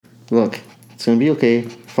Look, it's gonna be okay.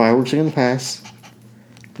 Fireworks are gonna pass.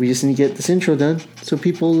 We just need to get this intro done so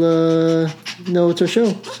people know it's our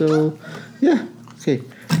show. So, yeah. Okay.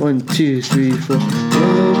 1, 2, 3, 4.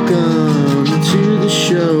 Welcome to the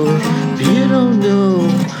show. If you don't know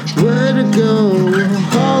where to go,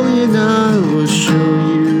 Holly and I will show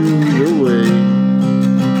you the way.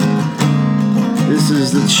 This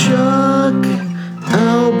is the Chuck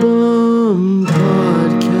Album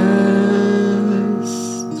Podcast.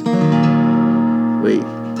 Wait.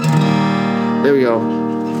 There we go.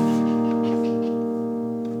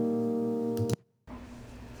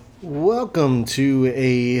 Welcome to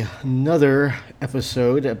another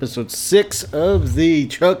episode 6 of the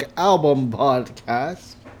Chuck Album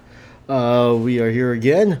Podcast. We are here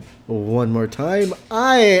again, one more time.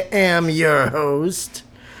 I am your host,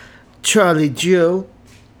 Charlie Joe,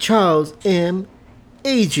 Charles M,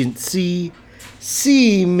 Agency,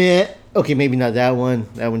 C-Met. Okay, maybe not that one.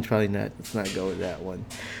 That one's probably not. Let's not go with that one.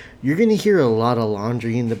 You're going to hear a lot of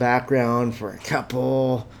laundry in the background for a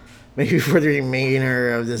couple... maybe for the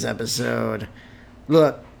remainder of this episode.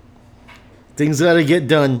 Look, things gotta get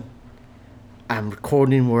done. I'm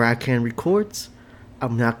recording where I can record.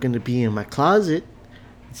 I'm not gonna be in my closet.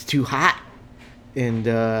 It's too hot. And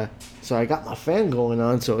so I got my fan going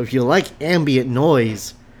on. So if you like ambient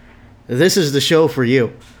noise, this is the show for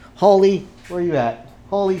you. Holly, where you at?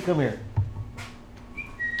 Holly, come here.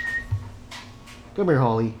 Come here,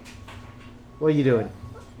 Holly. What are you doing?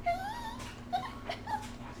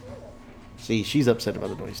 See, she's upset about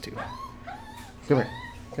the noise too. Come here.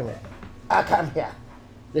 Come here. Come here.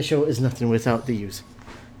 This show is nothing without the use.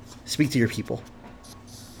 Speak to your people.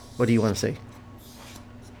 What do you want to say?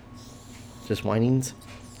 Just whinings?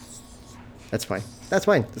 That's fine. That's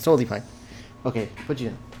fine. That's totally fine. Okay, put you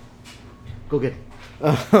in. Go get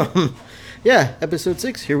it. Yeah, episode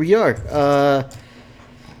 6. Here we are.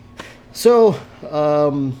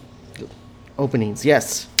 Openings.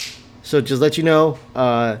 Yes. So just let you know,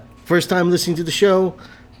 first time listening to the show,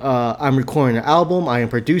 I'm recording an album. I am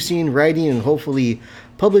producing, writing, and hopefully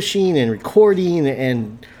publishing and recording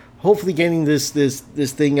and hopefully getting this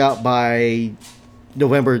thing out by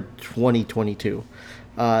November 2022.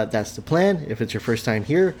 That's the plan. If it's your first time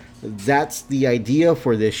here, that's the idea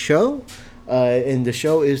for this show. And the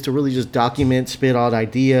show is to really just document, spit out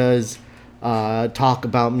ideas, talk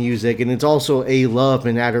about music. And it's also a love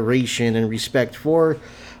and adoration and respect for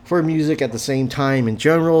music at the same time in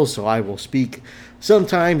general. So I will speak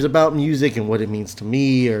sometimes about music and what it means to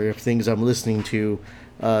me or if things I'm listening to.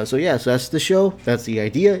 So that's the show. That's the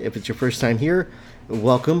idea. If it's your first time here,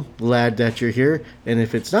 welcome. Glad that you're here. And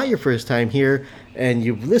if it's not your first time here and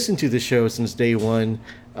you've listened to the show since day one,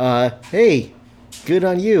 hey, good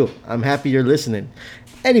on you. I'm happy you're listening.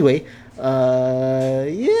 Anyway,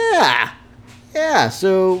 yeah.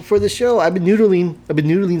 So for the show, I've been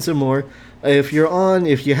noodling some more. If you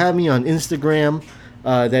have me on Instagram,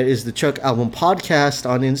 that is the Chuck Album Podcast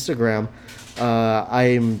on Instagram.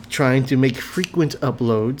 I'm trying to make frequent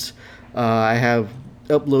uploads. I have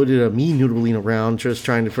uploaded a me noodling around, just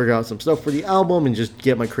trying to figure out some stuff for the album and just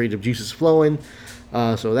get my creative juices flowing.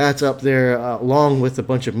 So that's up there, along with a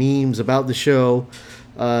bunch of memes about the show.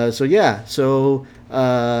 So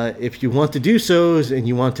if you want to do so and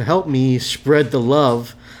you want to help me spread the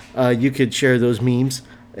love, you could share those memes.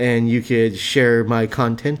 And you could share my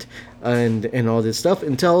content and all this stuff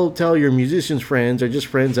and tell your musicians friends or just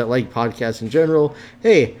friends that like podcasts in general,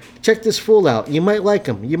 hey, check this fool out. You might like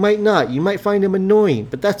him. You might not. You might find him annoying,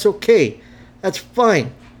 but that's okay. That's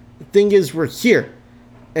fine. The thing is, we're here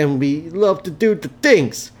and we love to do the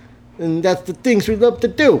things. And that's the things we love to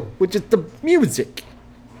do, which is the music.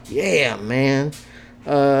 Yeah, man.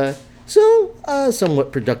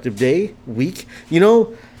 Somewhat productive week.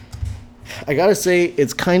 I gotta say,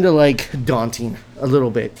 it's kind of like daunting a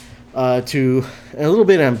little bit, a little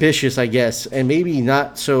bit ambitious, I guess, and maybe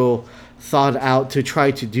not so thought out to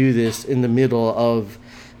try to do this in the middle of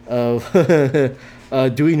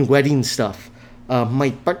doing wedding stuff.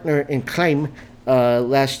 My partner in crime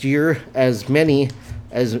last year, as many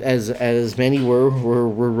were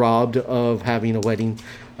robbed of having a wedding,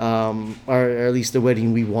 or at least the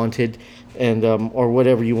wedding we wanted. And or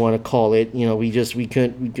whatever you want to call it, we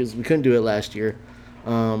couldn't do it last year,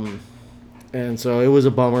 and so it was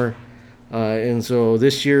a bummer. And so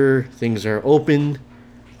this year things are open.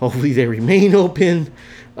 Hopefully they remain open.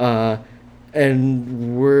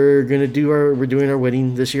 And we're doing our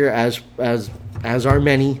wedding this year as are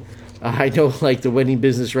many. I know like the wedding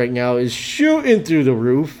business right now is shooting through the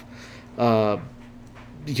roof,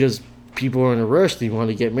 because people are in a rush. They want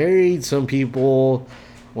to get married. Some people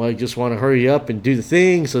well, just want to hurry up and do the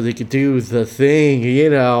thing so they could do the thing,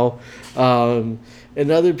 and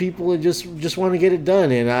other people just want to get it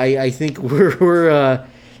done. And I think we're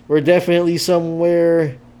definitely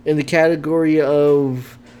somewhere in the category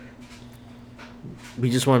of we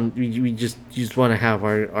just want to have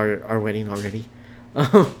our wedding already.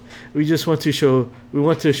 We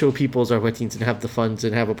want to show people our weddings and have the funds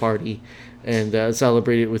and have a party and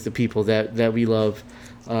celebrate it with the people that we love.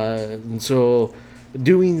 And so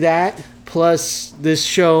doing that plus this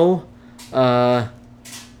show, plus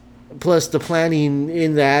the planning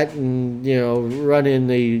in that, and running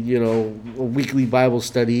a weekly Bible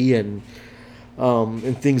study and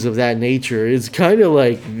things of that nature, it's kind of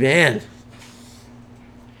like, man,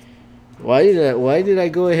 why did I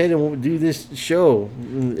go ahead and do this show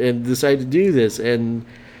and decide to do this? And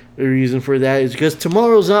the reason for that is because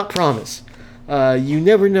tomorrow's not promised. You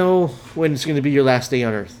never know when it's going to be your last day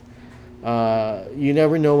on earth. You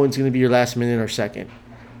never know when it's going to be your last minute or second.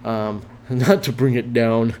 Not to bring it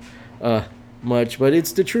down much, but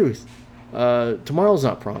it's the truth. Tomorrow's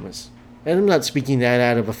not promised. And I'm not speaking that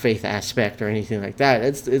out of a faith aspect or anything like that.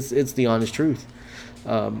 It's the honest truth.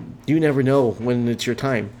 You never know when it's your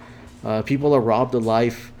time. People are robbed of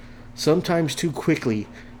life sometimes too quickly,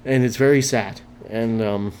 and it's very sad.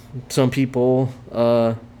 And some people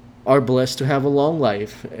are blessed to have a long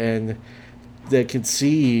life and that can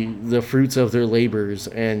see the fruits of their labors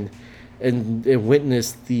and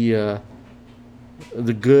witness the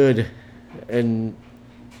good and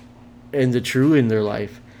the true in their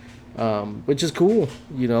life, which is cool,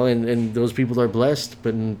 and those people are blessed,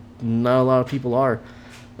 but not a lot of people are,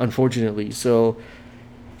 unfortunately. So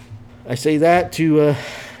I say that to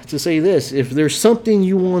say this: if there's something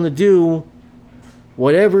you want to do,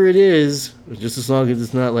 whatever it is, just as long as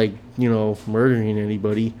it's not like murdering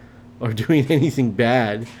anybody or doing anything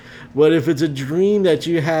bad, but if it's a dream that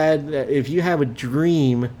you had, if you have a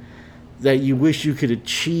dream that you wish you could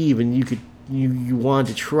achieve and you want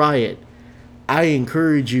to try it, I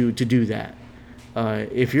encourage you to do that.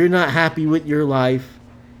 If you're not happy with your life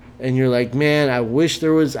and you're like, man, I wish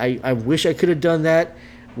I could have done that.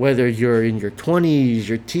 Whether you're in your 20s,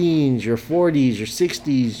 your teens, your 40s, your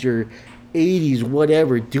 60s, your 80s,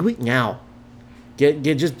 whatever, do it now.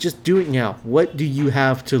 Just do it now. What do you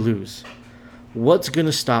have to lose? What's going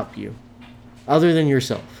to stop you other than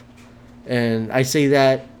yourself? And I say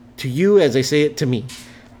that to you as I say it to me.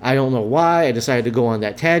 I don't know why I decided to go on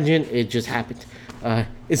that tangent. It just happened.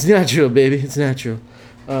 It's natural, baby. It's natural.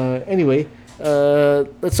 Anyway,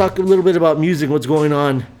 let's talk a little bit about music, what's going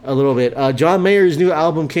on a little bit. John Mayer's new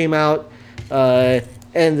album came out, and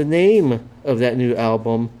the name of that new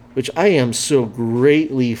album, which I am so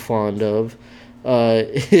greatly fond of,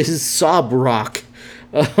 is Sob Rock,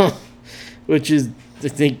 which is, I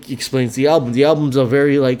think, explains the album. The album's a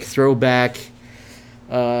very, throwback.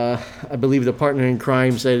 I believe the partner in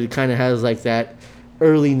crime said it kind of has, that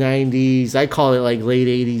early 90s. I call it, late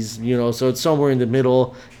 80s, so it's somewhere in the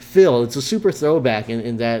middle. Feel it's a super throwback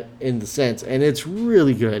in the sense, and it's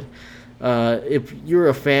really good. If you're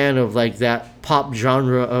a fan of that pop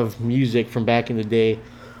genre of music from back in the day,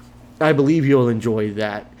 I believe you'll enjoy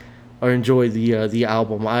that or enjoy the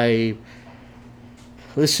album. I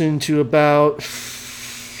listened to about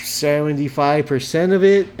 75% of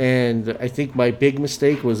it, and I think my big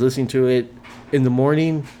mistake was listening to it in the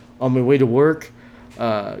morning on my way to work,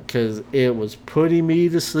 because it was putting me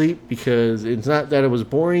to sleep. Because it's not that it was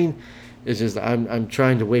boring, it's just I'm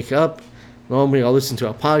trying to wake up. Normally I'll listen to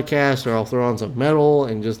a podcast or I'll throw on some metal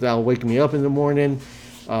and just that'll wake me up in the morning,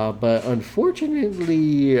 but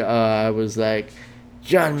unfortunately I was like,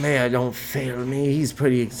 John Mayer don't fail me, he's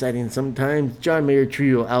pretty exciting sometimes. John Mayer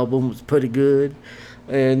Trio album was pretty good,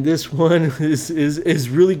 and this one is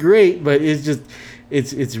really great, but it's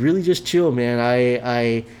really just chill,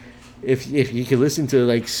 man. If you can listen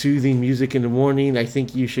to soothing music in the morning, I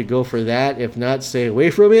think you should go for that. If not, stay away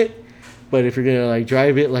from it. But if you're gonna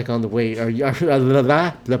drive it on the way, or blah blah blah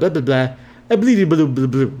blah blah blah blah blah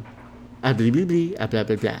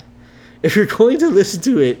blah. If you're going to listen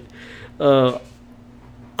to it on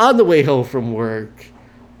the way home from work,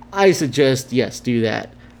 I suggest yes, do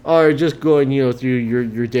that. Or just going through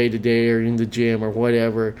your day to day or in the gym or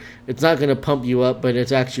whatever. It's not gonna pump you up, but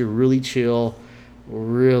it's actually really chill.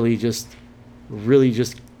 Really just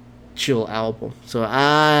chill album. So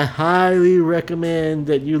I highly recommend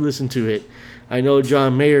that you listen to it. I know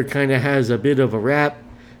John Mayer kind of has a bit of a rap,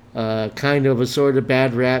 kind of a sort of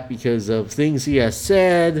bad rap because of things he has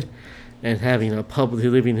said and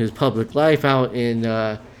living his public life out in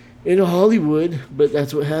Hollywood. But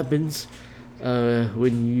that's what happens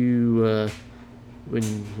when you when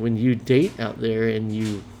when you date out there and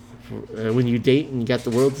when you date and you got the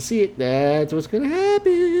world to see it, that's what's gonna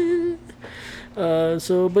happen.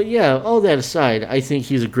 But yeah, all that aside, I think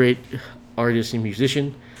he's a great artist and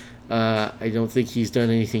musician. I don't think he's done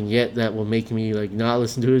anything yet that will make me like not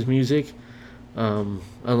listen to his music.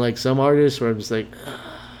 Unlike some artists where I'm just like,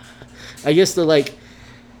 I guess the like,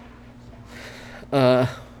 uh,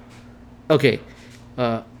 okay,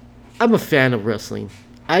 I'm a fan of wrestling.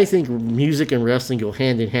 I think music and wrestling go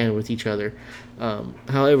hand in hand with each other.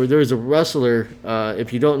 However, there was a wrestler,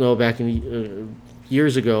 if you don't know, back in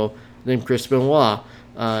years ago, named Chris Benoit.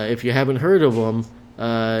 If you haven't heard of him,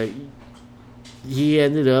 he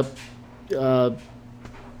ended up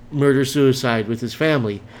murder suicide with his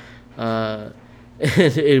family. And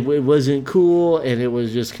it wasn't cool, and it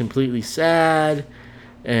was just completely sad,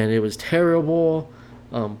 and it was terrible.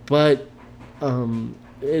 But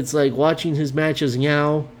it's like watching his matches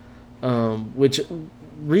now, which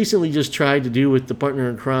recently just tried to do with the partner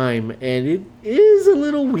in crime, and it is a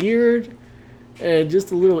little weird and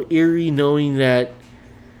just a little eerie knowing that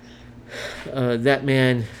that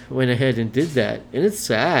man went ahead and did that, and it's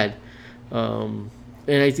sad. And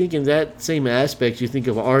I think in that same aspect, you think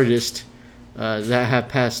of artists that have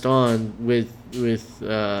passed on with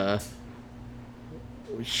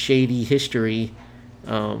shady history,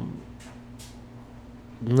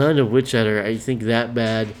 none of which are I think that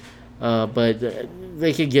bad, but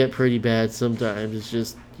they could get pretty bad sometimes. It's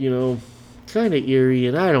just kind of eerie,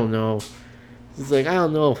 and I don't know. It's like I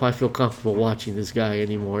don't know if I feel comfortable watching this guy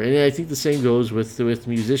anymore. And I think the same goes with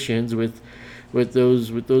musicians with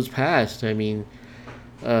those past. I mean,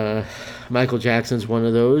 Michael Jackson's one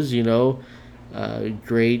of those.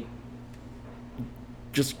 Great.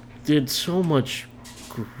 Just did so much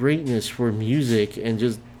greatness for music and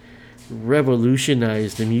just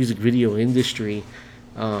revolutionized the music video industry.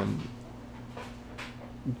 But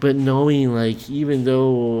knowing, like, even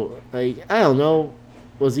though, like, I don't know,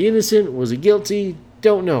 was he innocent? Was he guilty?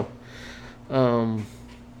 Don't know.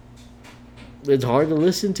 It's hard to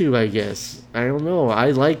listen to, I guess. I don't know.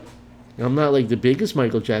 I'm not like the biggest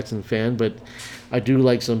Michael Jackson fan, but I do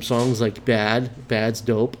like some songs like Bad. Bad's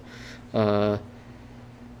dope. What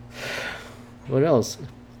else?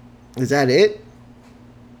 Is that it?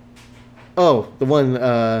 Oh, the one,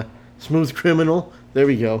 Smooth Criminal. There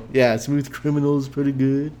we go. Yeah, Smooth Criminal is pretty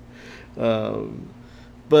good.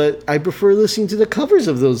 But I prefer listening to the covers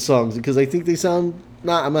of those songs because I think they sound,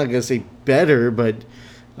 I'm not going to say better, but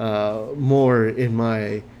more in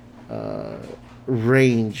my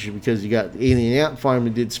range, because you got Alien Ant Farm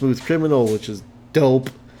that did Smooth Criminal, which is dope.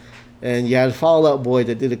 And you had Fall Out Boy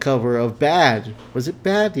that did a cover of Bad. Was it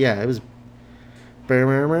Bad? Yeah, it was.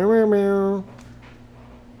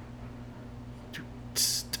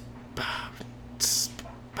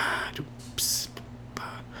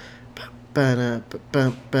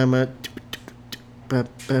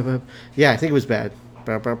 Yeah, I think it was Bad.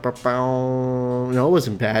 No, it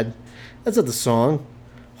wasn't Bad. That's not the song.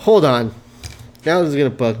 Hold on. Now this is gonna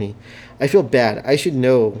bug me. I feel bad. I should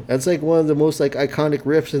know. That's like one of the most like iconic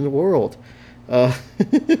riffs in the world. How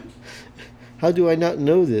do I not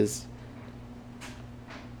know this?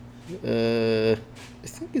 I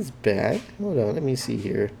think it's Bad. Hold on, let me see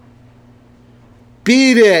here.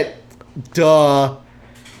 Beat It! Duh.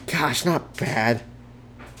 Gosh, not Bad.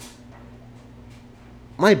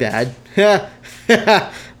 My bad. Yeah,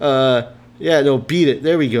 no, Beat It.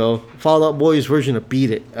 There we go. Fall Out Boy's version of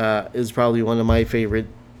Beat It is probably one of my favorite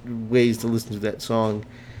ways to listen to that song,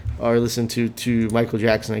 or listen to Michael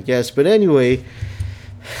Jackson, I guess. But anyway,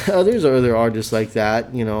 there's other artists like that,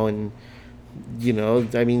 and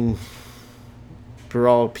I mean, we're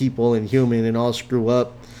all people and human and all screw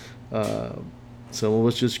up. Some of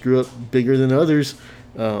us just screw up bigger than others.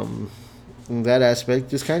 In that aspect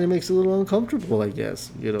just kind of makes it a little uncomfortable, I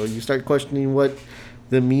guess. You start questioning what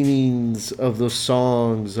the meanings of those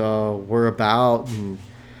songs were about, and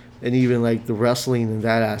even like the wrestling in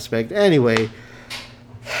that aspect. Anyway,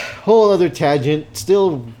 whole other tangent,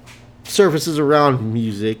 still surfaces around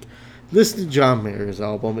music. Listen to John Mayer's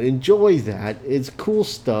album. Enjoy that. It's cool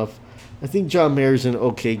stuff. I think John Mayer's an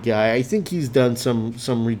okay guy. I think he's done some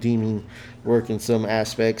redeeming work in some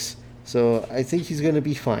aspects. So I think he's going to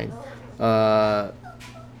be fine. Holly,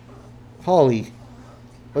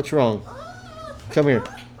 what's wrong? Come here.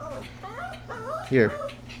 Here.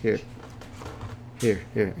 I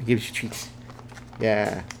give you treats.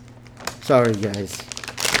 Yeah. Sorry, guys.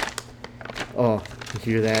 Oh, you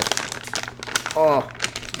hear that? Oh,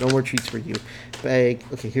 no more treats for you. Bag.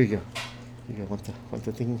 Okay, here you go. Here you go. Want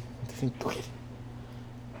the thing? Go ahead.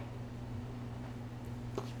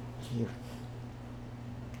 Here.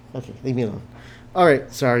 Okay, leave me alone. All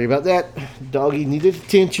right, sorry about that. Doggy needed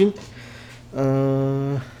attention.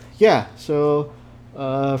 Yeah, so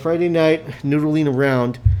Friday night, noodling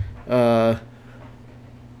around. Uh,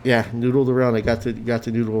 yeah, noodled around. I got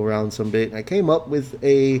to noodle around some bit. I came up with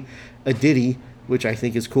a ditty, which I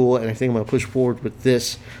think is cool, and I think I'm gonna push forward with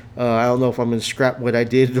this. I don't know if I'm gonna scrap what I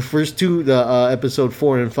did the first two, the episode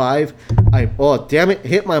 4 and 5. Oh damn it,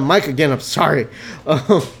 hit my mic again. I'm sorry,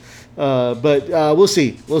 but we'll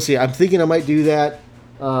see. We'll see. I'm thinking I might do that.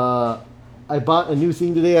 I bought a new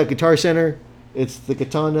thing today at Guitar Center. It's the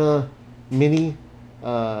Katana Mini.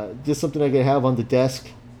 Just something I could have on the desk,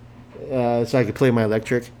 so I could play my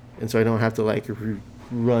electric, and so I don't have to like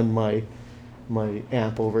run my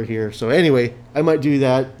amp over here. So anyway, I might do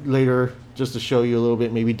that later just to show you a little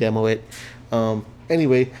bit, maybe demo it.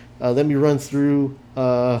 Anyway, let me run through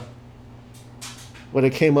what I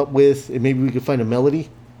came up with, and maybe we could find a melody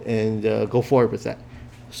and go forward with that.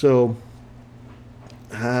 So,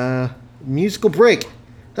 musical break.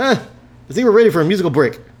 I think we're ready for a musical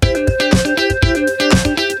break.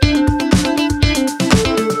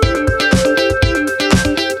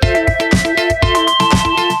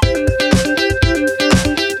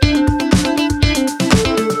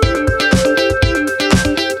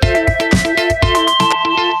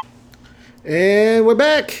 And we're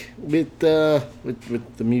back with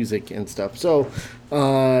the music and stuff. So,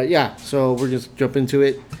 yeah. So we're just jump into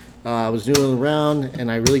it. I was doing around,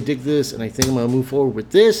 and I really dig this, and I think I'm gonna move forward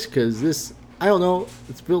with this because this, I don't know,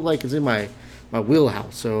 it's feels like it's in my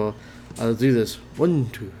wheelhouse. So I'll do this. 1,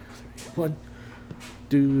 2, 3, 1.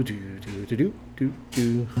 Do do do do do do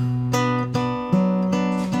do.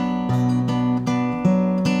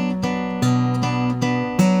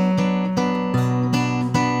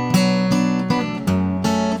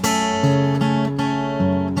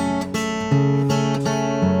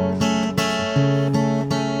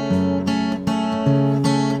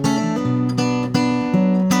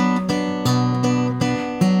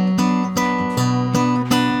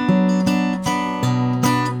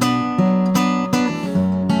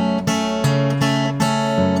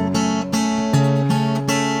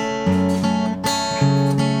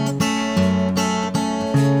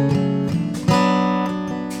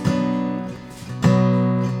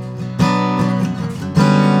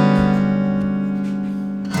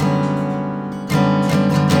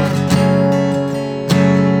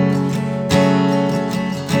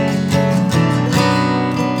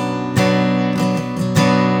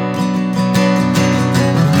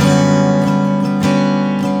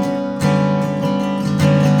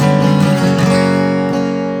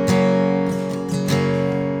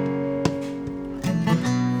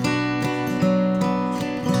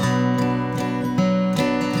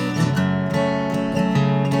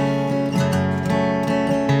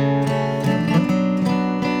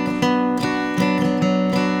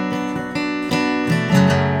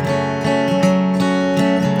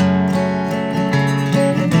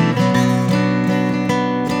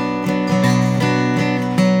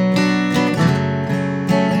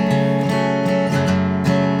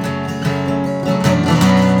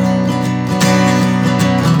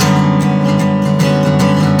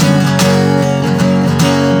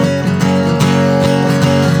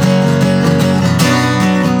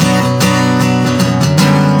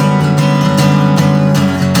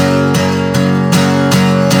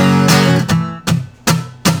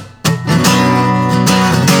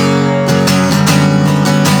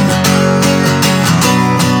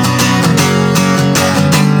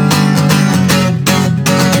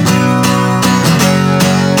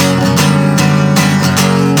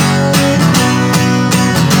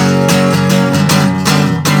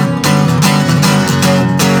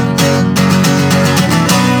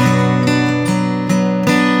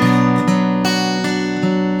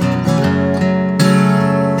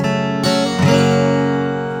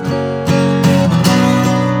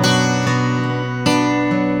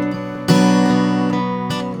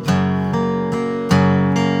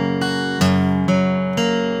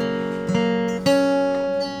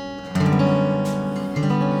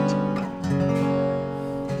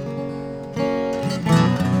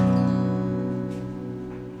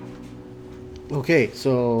 Okay,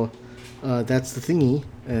 so that's the thingy,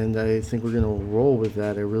 and I think we're gonna roll with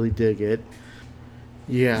that. I really dig it.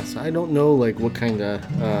 Yes, I don't know like what kind of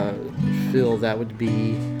feel that would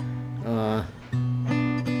be. Uh,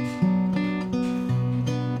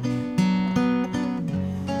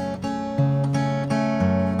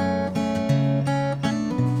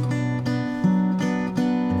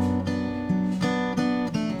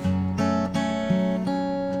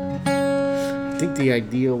 I think the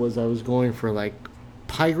idea was I was going for like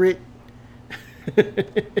pirate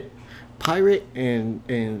pirate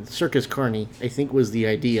and circus carney, I think, was the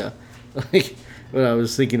idea. Like what I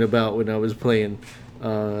was thinking about when I was playing.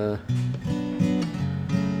 And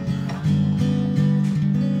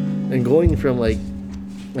going from like,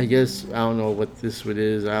 I guess I don't know what this one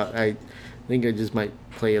is. I think I just might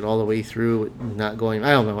play it all the way through, not going.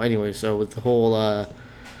 I don't know. Anyway, so with the whole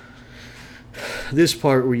this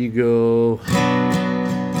part where you go.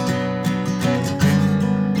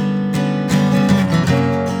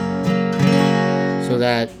 So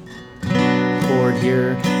that chord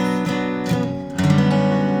here,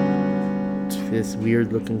 this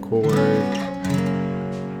weird looking chord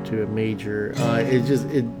to a major.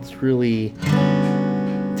 It's really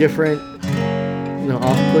different,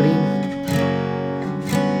 off-putting.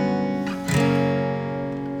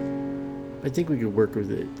 I think we could work with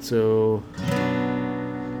it. So.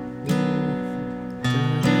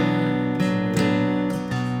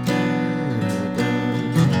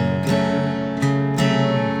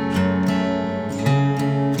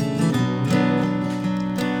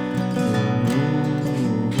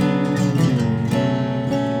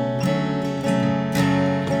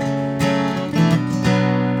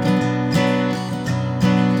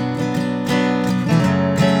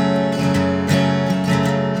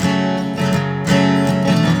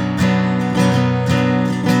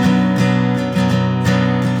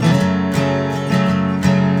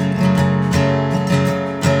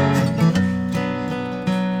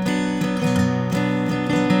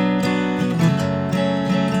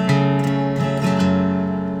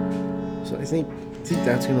 I think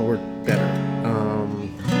that's gonna work better.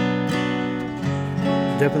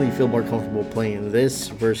 Definitely feel more comfortable playing this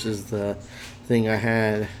versus the thing I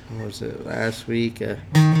had. What was it last week?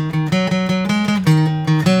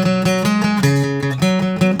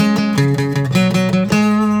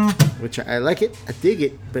 Which I like it, I dig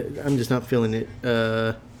it, but I'm just not feeling it.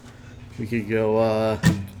 We could go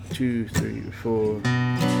 2, 3, 4.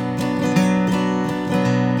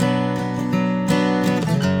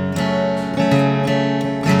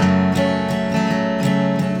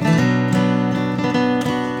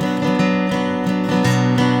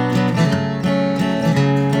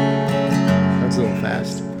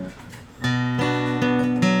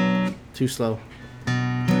 Too slow.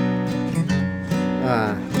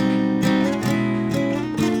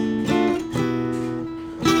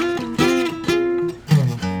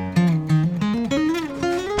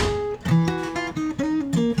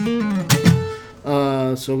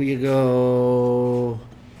 So we could go.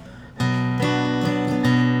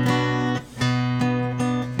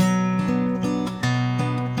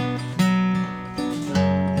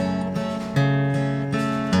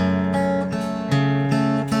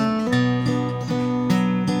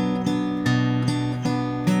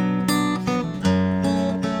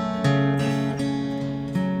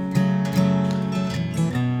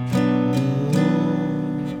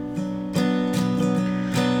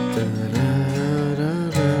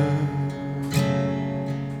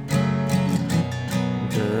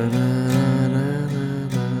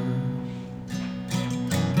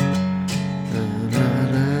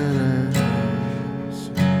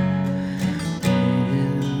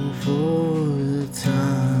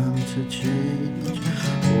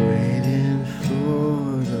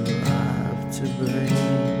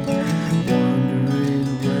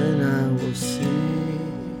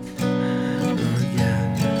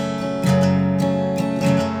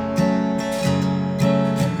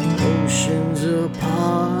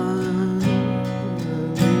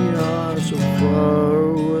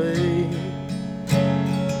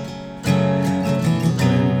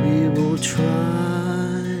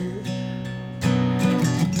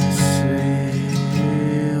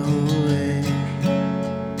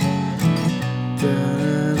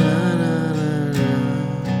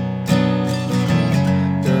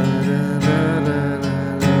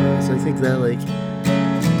 That like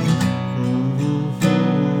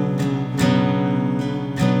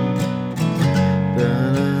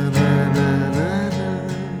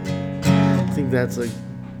I think that's like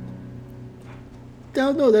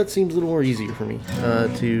no, that seems a little more easier for me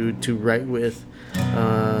to write with.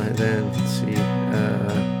 And then let's see,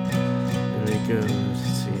 there we go.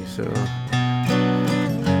 Let's see.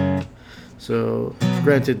 So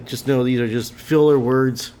granted, just know these are just filler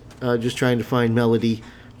words. Just trying to find melody.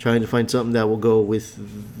 Trying to find something that will go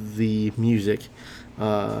with the music.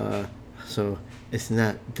 So it's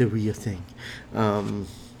not the real thing.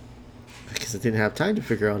 Because I didn't have time to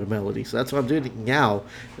figure out a melody. So that's why I'm doing it now,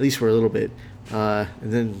 at least for a little bit. And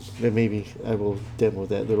then maybe I will demo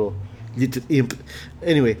that little imp.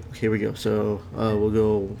 Anyway, here we go. So we'll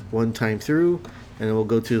go one time through, and then we'll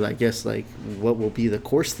go to, I guess, like what will be the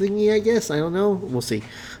course thingy. I guess, I don't know. We'll see,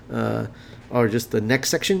 or just the next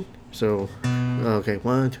section. So, okay,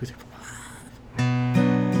 1, 2, 3, 4.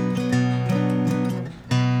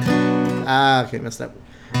 Okay, messed up.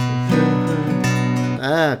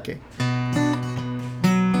 Okay,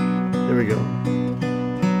 there we go.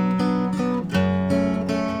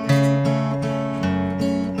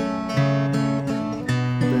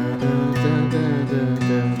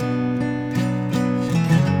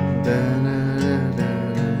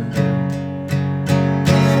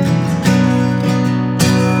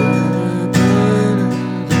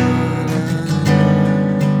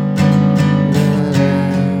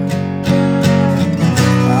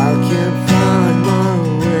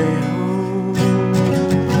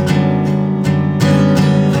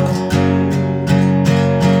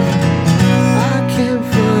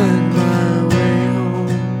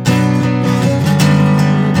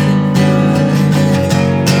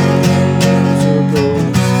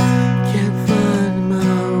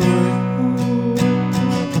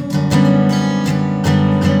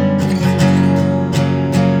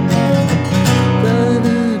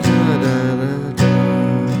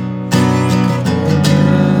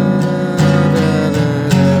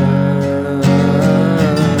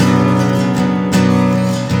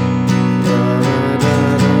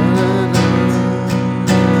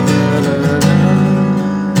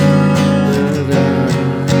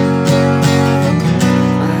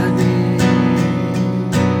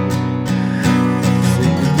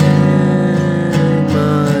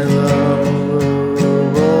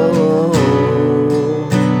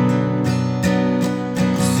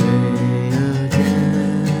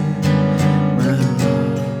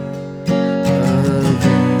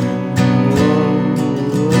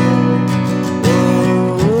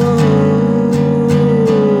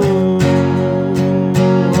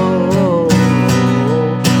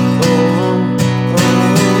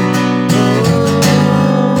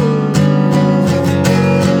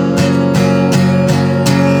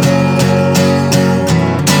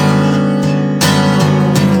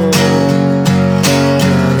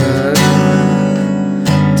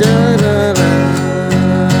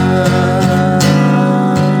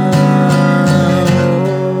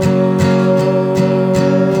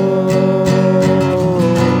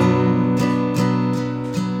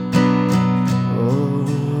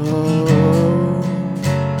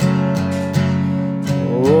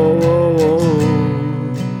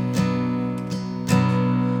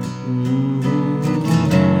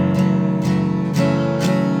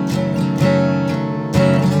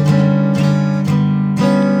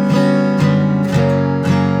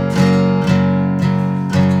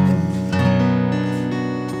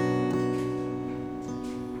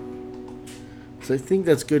 So I think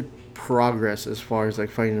that's good progress as far as like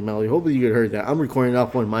finding the melody. Hopefully you could heard that. I'm recording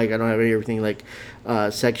off one mic. I don't have everything like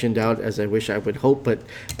sectioned out as I wish I would hope, but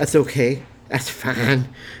that's okay. That's fine.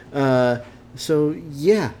 So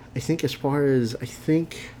yeah, I think as far as I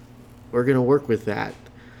think we're gonna work with that.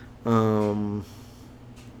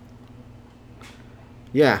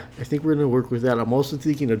 Yeah, I think we're gonna work with that. I'm also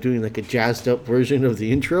thinking of doing like a jazzed up version of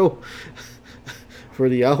the intro for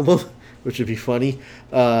the album, which would be funny.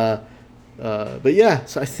 But yeah,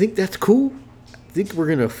 so I think that's cool. I think we're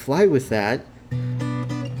gonna fly with that.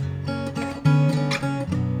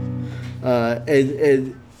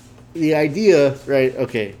 And the idea, right?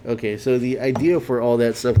 Okay. So the idea for all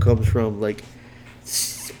that stuff comes from like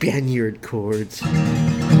Spaniard chords.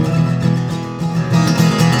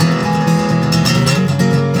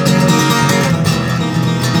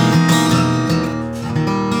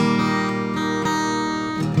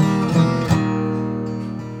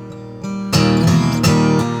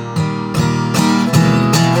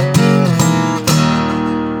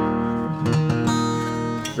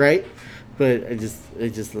 Right, but I just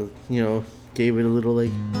gave it a little like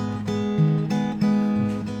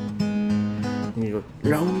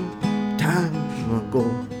long time ago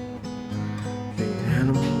the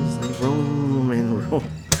animals they roam and roam.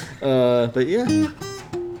 But yeah.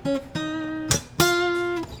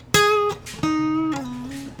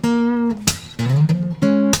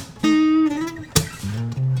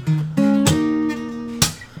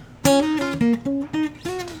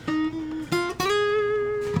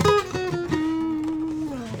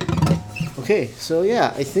 Okay, so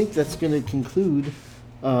yeah, I think that's going to conclude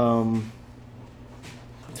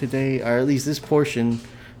today, or at least this portion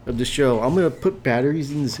of the show. I'm going to put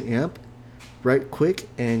batteries in this amp right quick,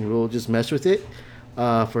 and we'll just mess with it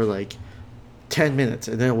for like 10 minutes,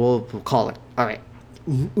 and then we'll call it. All right,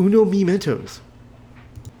 uno momentos.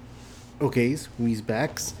 Okay, squeeze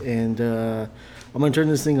backs, and I'm gonna turn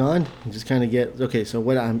this thing on and just kind of get. Okay, so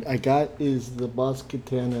what I got is the Boss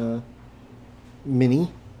Katana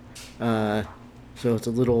Mini. Uh, so it's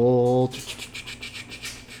a little,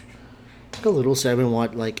 like a little 7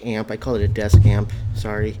 watt like amp. I call it a desk amp.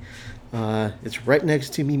 Sorry. It's right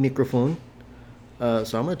next to me microphone. So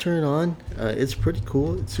I'm gonna turn it on. It's pretty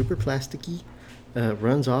cool. It's super plasticky.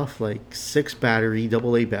 Runs off like 6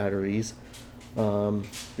 AA batteries. And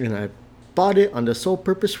I bought it on the sole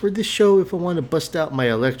purpose for this show if I want to bust out my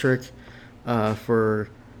electric for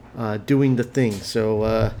doing the thing.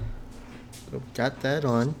 So got that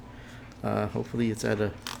on. Hopefully it's at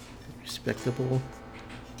a respectable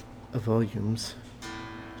volumes.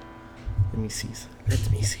 Let me see. Let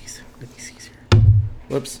me see here.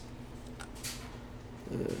 Whoops.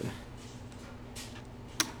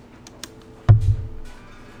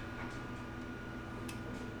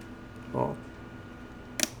 Oh.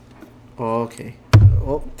 Okay.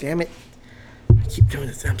 Oh, damn it. I keep doing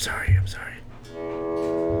this. I'm sorry.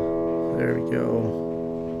 There we go.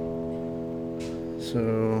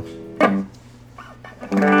 So.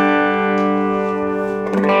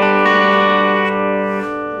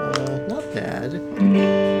 Not bad.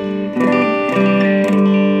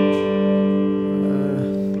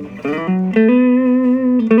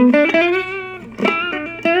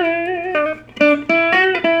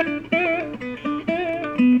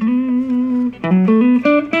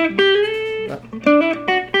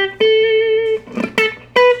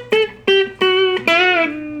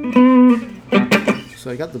 So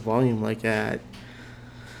I got the volume like at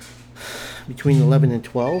between 11 and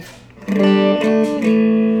 12. I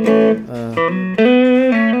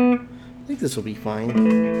think this will be fine.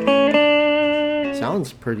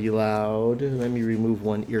 Sounds pretty loud. Let me remove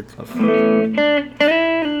one ear cuff.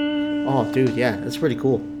 Oh, dude, yeah, that's pretty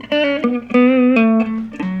cool.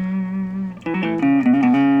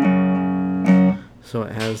 So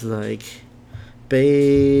it has like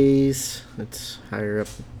bass. Let's higher up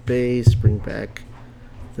the bass, bring back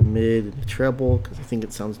the mid and the treble because I think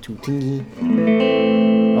it sounds too teeny.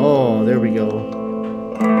 Oh, there we go.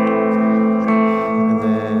 And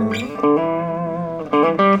then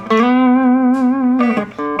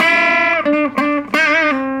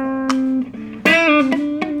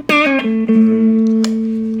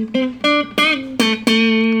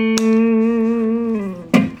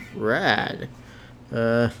rad.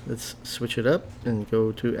 Let's switch it up and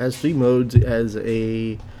go to as 3 modes as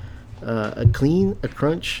a clean, a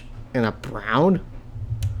crunch, and a brown.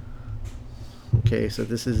 Okay, so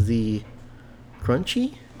this is the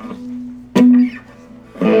crunchy.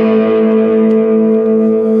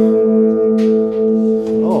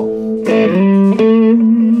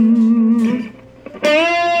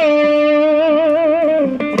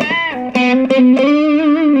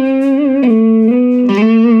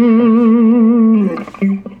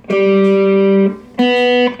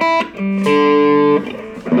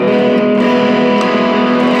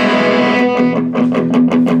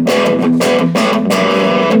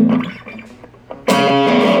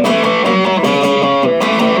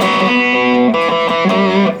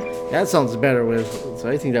 That sounds better with, so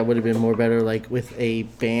I think that would have been more better like with a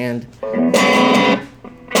band.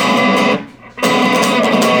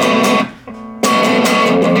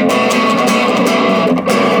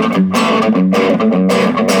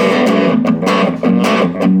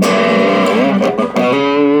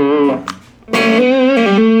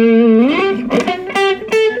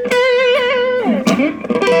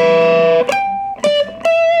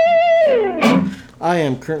 I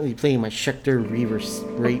am currently playing my Schecter Reaver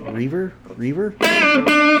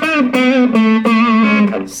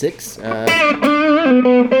 6.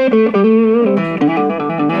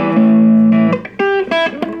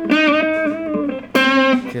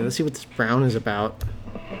 Okay, let's see what this brown is about.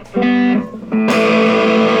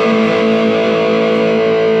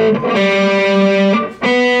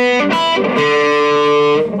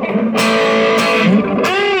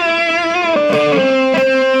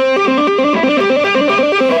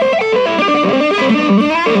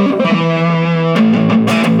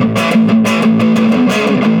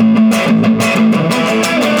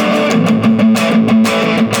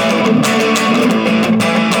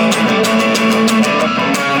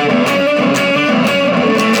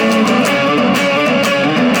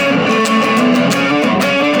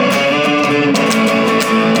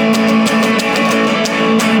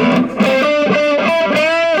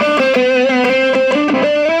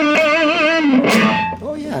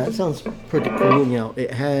 Sounds pretty cool. Now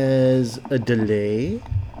it has a delay,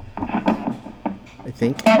 I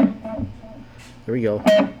think. There we go.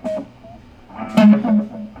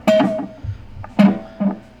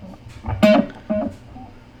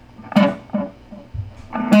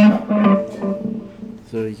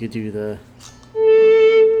 So you could do the.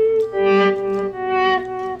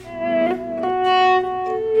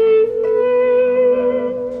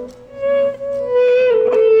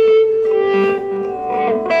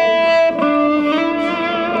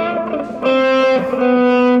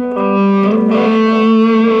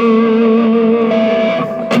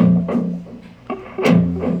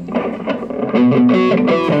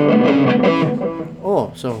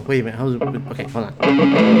 Oh, so wait a minute. How's it? Okay, hold on.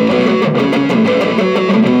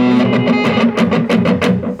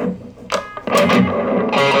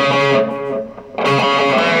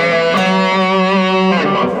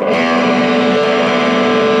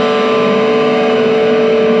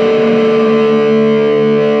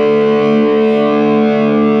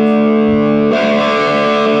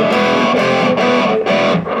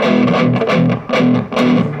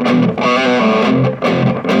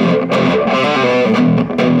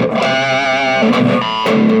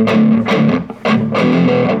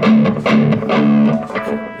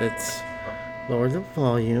 Let's lower the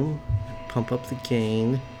volume, pump up the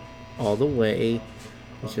gain all the way,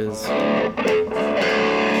 because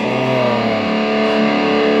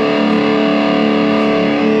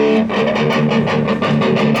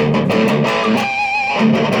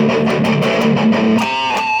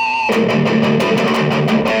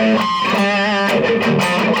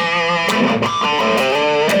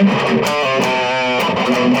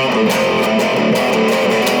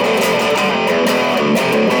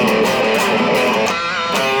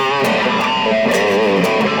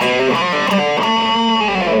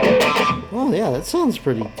oh yeah, that sounds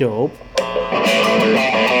pretty dope.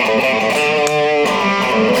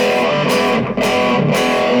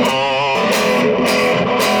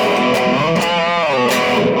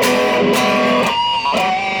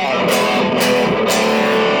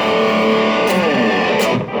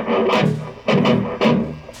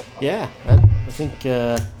 Yeah, I think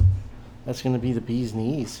that's going to be the bee's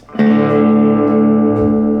knees. Oh,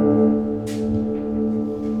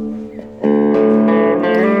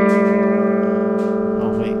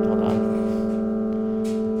 wait, hold on.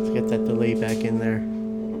 Let's get that delay back in there.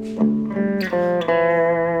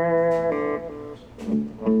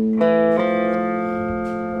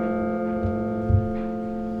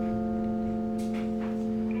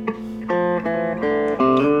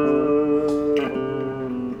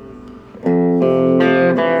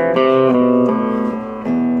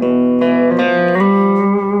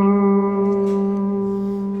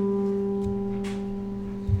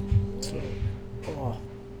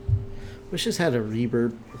 Wish this had a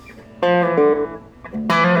reverb.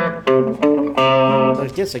 I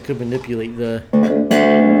guess I could manipulate the. I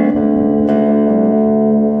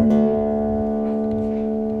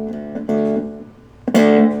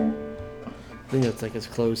think that's like as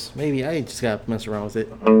close. Maybe I just gotta mess around with it.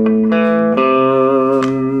 And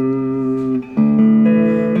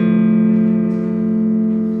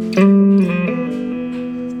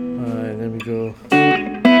then we go.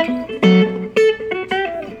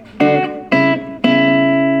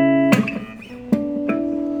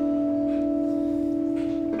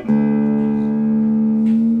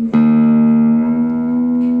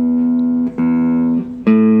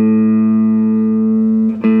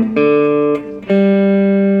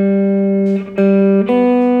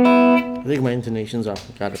 I think my intonations are.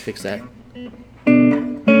 Gotta fix that.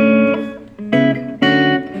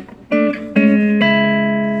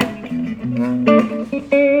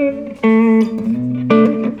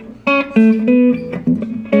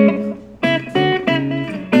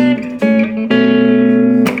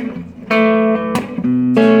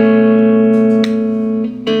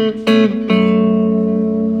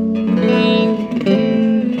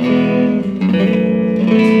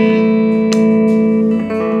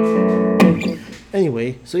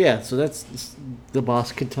 Anyway, so yeah, so that's the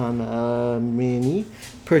Boss Katana Mini.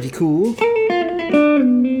 Pretty cool.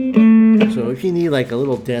 So if you need like a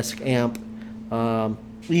little desk amp,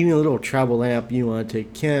 even a little travel amp, you want to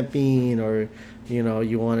take camping, or you know,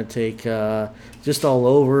 you want to take just all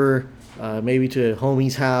over, maybe to a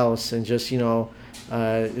homie's house, and just, you know,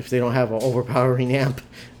 if they don't have an overpowering amp,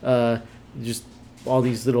 just all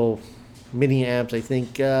these little mini amps. I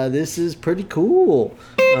think this is pretty cool.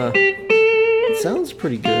 It sounds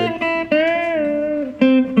pretty good.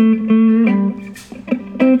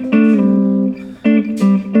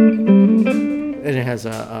 And it has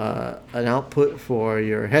an output for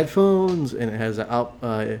your headphones, and it has an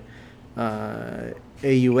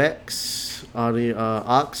AUX audio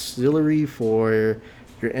auxiliary for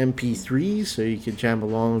your MP3s, so you can jam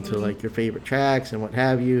along to like your favorite tracks and what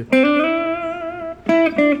have you.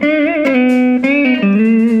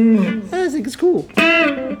 I think it's cool.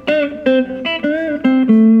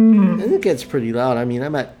 gets pretty loud. I mean,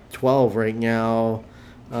 I'm at 12 right now.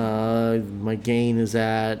 My gain is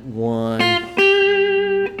at 1. I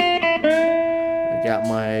got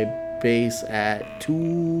my bass at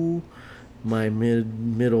 2. My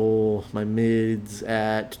mids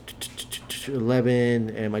at 11,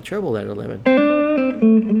 and my treble at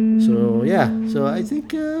 11. So yeah, so I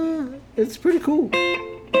think it's pretty cool.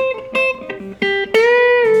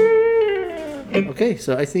 Okay,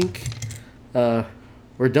 so I think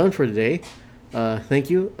we're done for today. Thank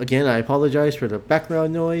you again. I apologize for the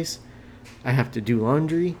background noise. I have to do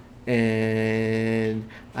laundry, and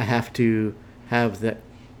I have to have the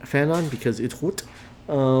fan on because it's hot.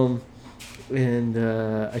 And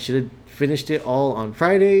I should have finished it all on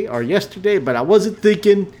Friday or yesterday, but I wasn't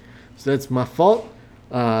thinking, so that's my fault.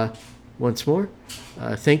 Once more,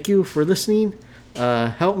 thank you for listening.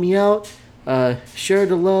 Help me out. Share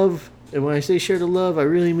the love. And when I say share the love, I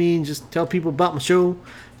really mean just tell people about my show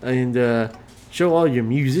and show all your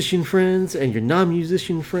musician friends and your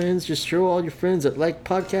non-musician friends. Just show all your friends that like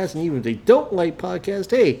podcasts, and even if they don't like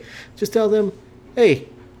podcasts, hey, just tell them, hey,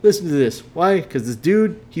 listen to this. Why? Because this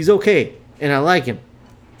dude, he's okay, and I like him.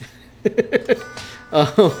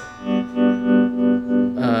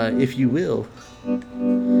 If you will.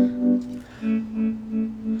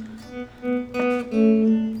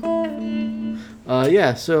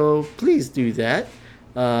 Yeah, so please do that.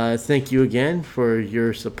 Thank you again for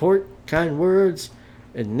your support, kind words,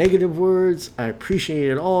 and negative words. I appreciate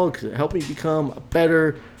it all because it helped me become a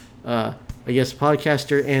better,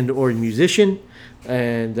 podcaster and or musician.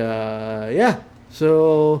 And yeah,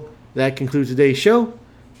 so that concludes today's show.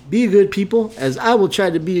 Be a good people, as I will try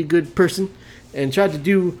to be a good person and try to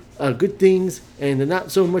do good things and not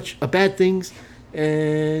so much bad things.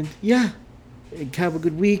 And yeah, have a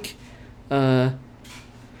good week.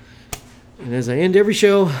 And as I end every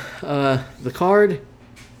show, the card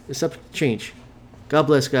is up to change. God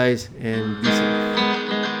bless, guys, and be safe.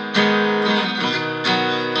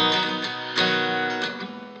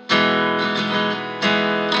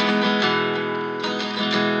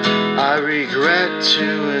 I regret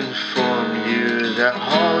to inform you that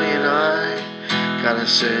Holly and I gotta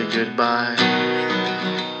say goodbye.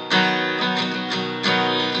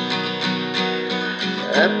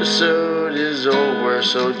 Episode is over,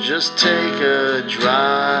 so just take a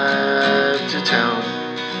drive to town.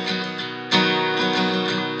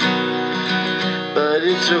 But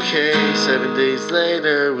it's okay, 7 days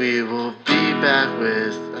later we will be back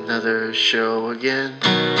with another show again.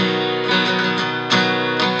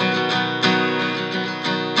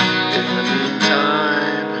 In the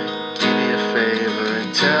meantime, do me a favor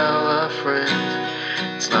and tell a friend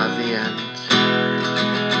it's not the end.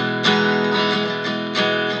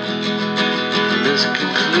 This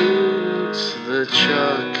concludes the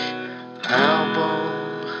Chuck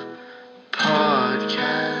Album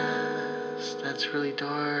Podcast. That's really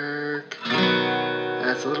dark.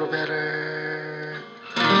 That's a little better.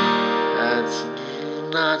 That's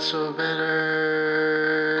not so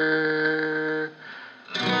better.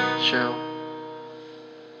 Show.